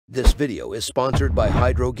This video is sponsored by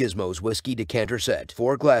Hydro Gizmo's Whiskey Decanter Set.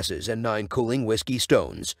 4 glasses and 9 cooling whiskey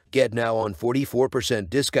stones. Get now on 44%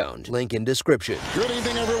 discount. Link in description. Good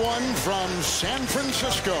evening, everyone, from San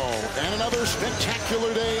Francisco. And another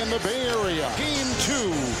spectacular day in the Bay Area. Game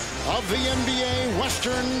 2 of the NBA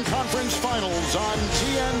Western Conference Finals on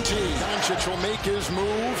TNT. Doncic will make his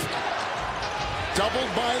move.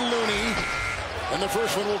 Doubled by Looney. And the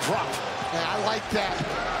first one will drop. Yeah, I like that.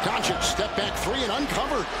 Doncic step back 3 and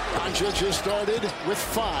uncovered. Doncic has started with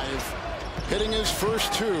 5. Hitting his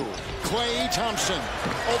first 2. Klay Thompson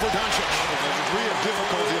over Doncic. There's a degree of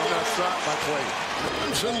difficulty on that shot by Klay.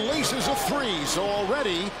 Thompson laces a 3, so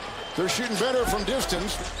already they're shooting better from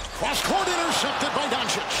distance. Cross-court intercepted by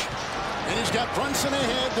Doncic. And he's got Brunson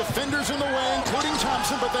ahead, defenders in the way, including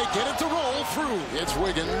Thompson, but they get it to roll through. It's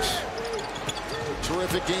Wiggins.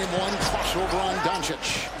 Terrific game 1 crossover on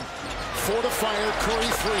Doncic. Fortifier, Curry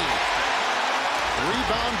 3.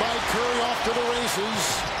 Rebound by Curry off to the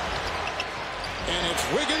races. And it's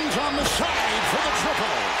Wiggins on the side for the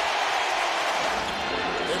triple.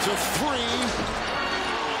 It's a 3.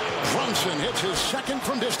 Brunson hits his second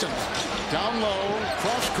from distance. Down low,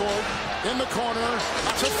 cross court, in the corner.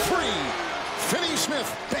 That's a 3. Finney-Smith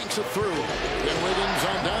banks it through. Then Wiggins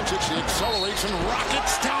on Doncic. He accelerates and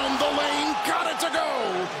rockets down the lane. Got it to go.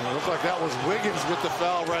 It looked like that was Wiggins with the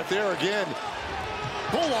foul right there again.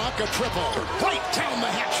 Bullock a triple. Right down the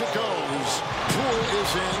hatch it goes. Poole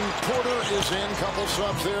is in. Porter is in. Couple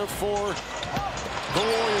subs there for the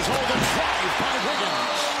Warriors. Oh, the drive by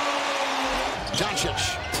Wiggins. Doncic.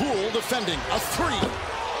 Poole defending. A 3.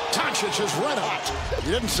 Doncic is red hot.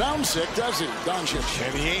 He didn't sound sick, does he, Doncic?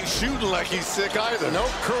 And he ain't shooting like he's sick either.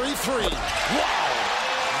 Nope, Curry 3.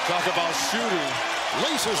 Wow. Talk about shooting.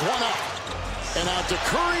 Laces one up. And out to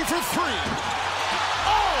Curry for 3.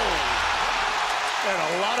 Oh! And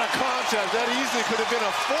a lot of contact. That easily could have been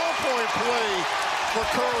a 4-point play for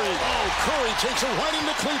Curry. Oh, Curry takes it right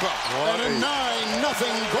into Cleveland. And a 9-0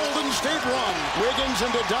 Golden State run. Wiggins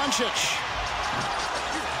into Doncic.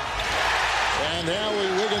 And now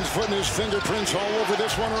Wiggins putting his fingerprints all over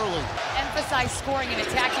this one early. Emphasize scoring and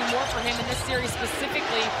attacking more for him in this series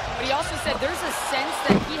specifically, but he also said there's a sense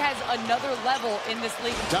that he has another level in this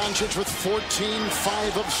league. Doncic with 14,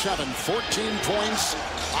 5 of 7, 14 points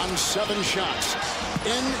on 7 shots.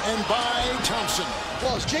 In and by Thompson.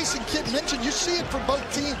 Well, as Jason Kidd mentioned, you see it from both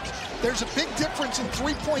teams. There's a big difference in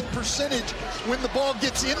three-point percentage when the ball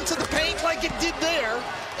gets into the paint like it did there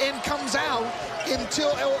and comes out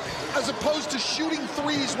as opposed to shooting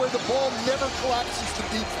threes where the ball never collapses to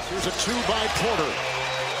defense. Here's a 2 by Porter.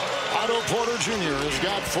 Otto Porter Jr. has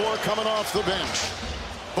got 4 coming off the bench.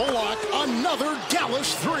 Bullock, another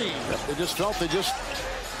Dallas 3. They just felt they just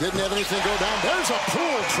didn't have anything go down. There's a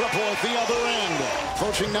Poole triple at the other end.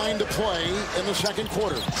 Approaching 9 to play in the second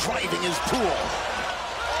quarter. Driving his Poole.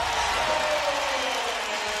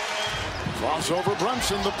 Crossover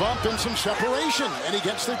Brunson, the bump and some separation. And he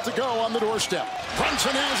gets it to go on the doorstep.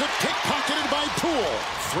 Brunson has it pickpocketed by Poole.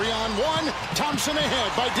 3-on-1. Thompson ahead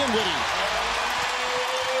by Dinwiddie.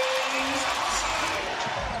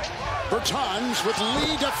 Bertans with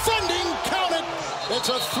Lee defending. Count it. It's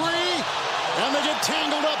a 3. And they get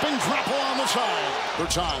tangled up and grapple on the side.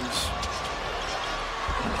 Bertans.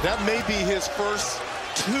 That may be his first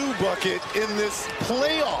 2 bucket in this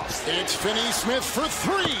playoffs. It's Finney-Smith for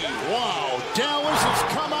 3. Wow, Dallas has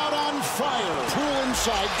come out on fire. Poole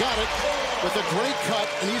inside, got it with a great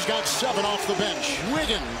cut, and he's got 7 off the bench.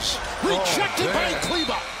 Wiggins rejected by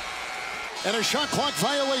Kleba. And a shot clock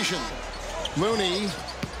violation. Looney,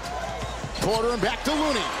 Porter, and back to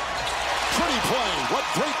Looney. Pretty play. What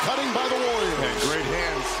great cutting by the Warriors. And great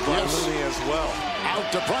hands by Looney as well.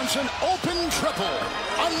 Out to Brunson, open triple.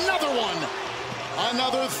 Another one.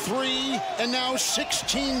 Another 3, and now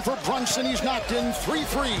 16 for Brunson. He's knocked in 3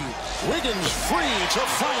 threes. Wiggins free to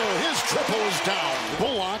fire. His triple is down.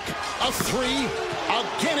 Bullock, a 3.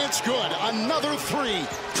 Again, it's good. Another 3.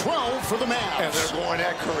 12 for the Mavs. And they're going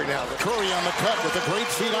at Curry now. Curry on the cut with a great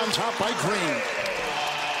feed on top by Green.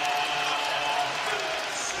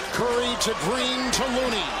 Curry to Green to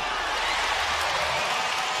Looney.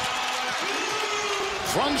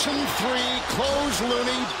 Brunson 3, close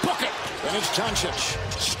Looney, book it. And it's Doncic.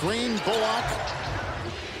 Screen Bullock.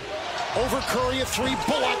 Over Curry, a 3.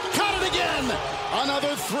 Bullock got it again.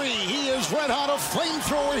 Another 3. He is red hot, a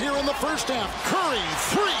flamethrower here in the first half. Curry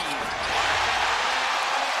 3.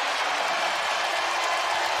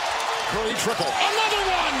 Curry triple. Another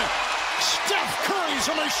one. Steph Curry's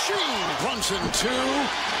a machine. Brunson 2.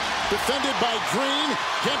 Defended by Green.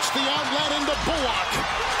 Gets the outlet into Bullock.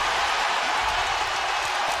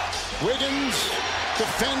 Wiggins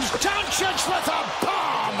defends. Doncic with a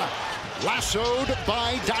bomb. Lassoed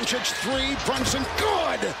by Doncic. 3. Brunson,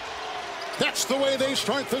 good. That's the way they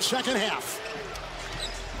start the second half.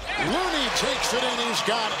 Looney takes it, and he's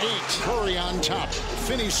got 8. Curry on top.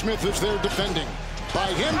 Finney-Smith is there defending. By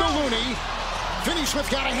him to Looney. Finney-Smith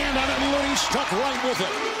got a hand on it, and Looney stuck right with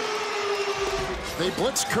it. They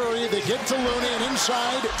blitz Curry. They get to Looney, and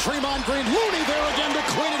inside, Draymond Green. Looney there again to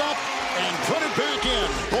clean it up and put it back in.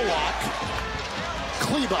 Bullock.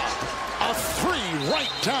 Kleba. A 3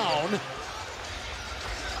 right down.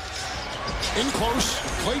 In close,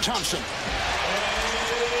 Klay Thompson.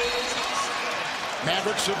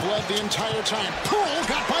 Mavericks have led the entire time. Poole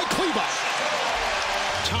got by Kleba.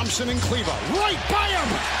 Thompson and Kleba right by him.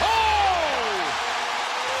 Oh!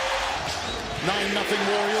 9-0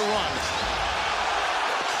 Warrior run.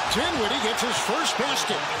 Dinwiddie gets his first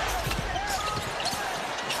basket.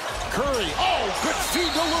 Curry. Oh, good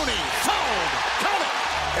feed to Looney. Fouled. Count it.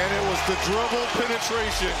 And it was the dribble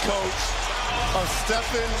penetration, coach, of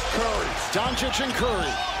Stephen Curry. Doncic and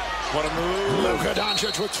Curry. What a move. Luka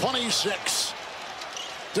Doncic with 26.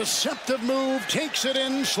 Deceptive move, takes it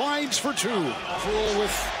in, slides for 2. Poole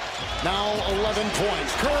with now 11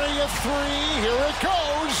 points. Curry a 3, here it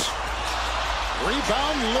goes.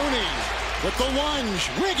 Rebound Looney with the lunge.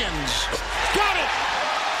 Wiggins, got it.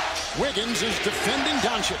 Wiggins is defending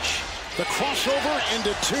Doncic. The crossover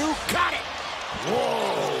into 2, got it.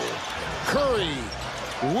 Whoa. Curry,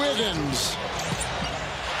 Wiggins.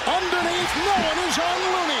 Underneath, no one is on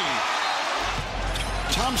Looney.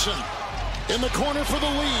 Thompson. In the corner for the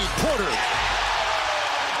lead, Porter.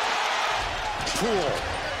 Poole.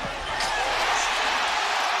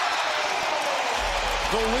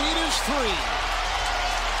 The lead is 3.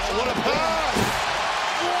 What a pass!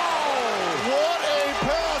 Whoa! What a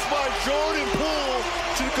pass by Jordan Poole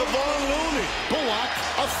to Kevon Looney. Bullock,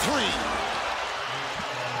 a 3.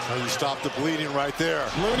 Oh, you stopped the bleeding right there.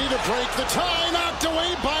 Looney to break the tie, knocked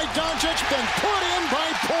away by Doncic, then put in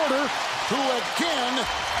by Porter, who again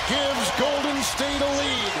gives Golden State a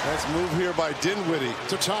lead. Nice move here by Dinwiddie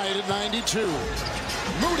to tie it at 92.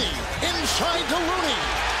 Moody inside to Looney.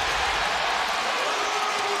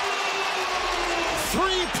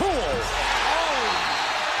 3 Poole. Oh.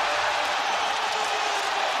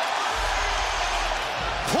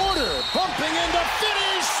 Porter bumping into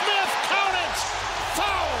Finney-Smith. Count it.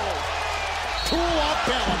 Foul. Poole off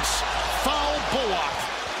balance. Foul Bullock.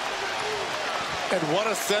 And what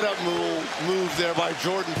a setup move there by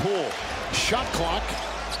Jordan Poole. Shot clock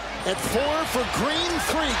at 4 for Green.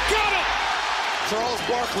 3. Got it! Charles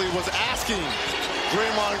Barkley was asking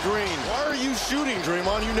Draymond Green, why are you shooting,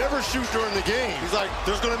 Draymond? You never shoot during the game. He's like,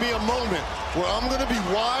 there's going to be a moment where I'm going to be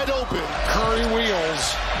wide open. Curry wheels.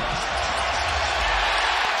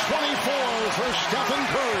 24 for Stephen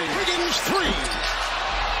Curry. Wiggins 3.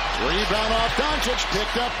 Rebound off Doncic,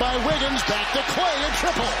 picked up by Wiggins. Back to Klay, a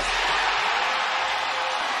triple.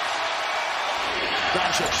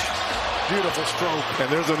 Doncic, beautiful stroke. And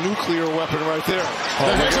there's a nuclear weapon right there.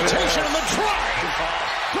 The hesitation and the drive.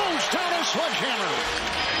 Goes down a sledgehammer.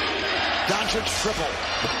 Doncic triple.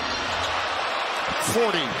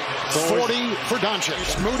 40 for Doncic.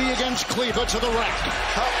 Moody against Kleba to the rack.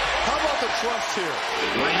 How about the trust here?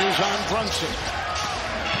 Raiders on Brunson.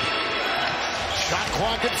 Shot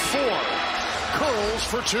clock at 4. Curls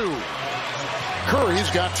for 2. Curry's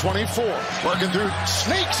got 24. Working through,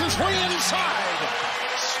 snakes his way inside.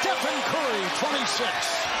 Stephen Curry, 26.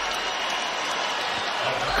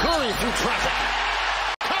 Curry through traffic.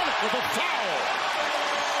 Count it with a foul.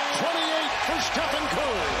 28 for Stephen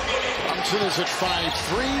Curry. Brunson is at 5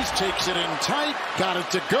 threes, takes it in tight, got it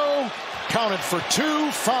to go. Counted for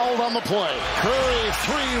 2, fouled on the play. Curry,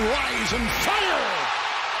 3, rise and fire.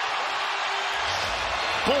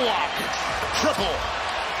 Bullock, triple.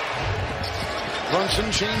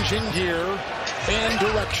 Brunson changing gear and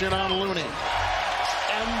direction on Looney.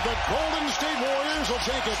 And the Golden State Warriors will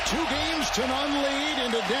take a 2-0 lead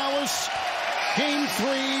into Dallas. Game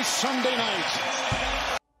 3 Sunday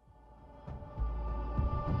night.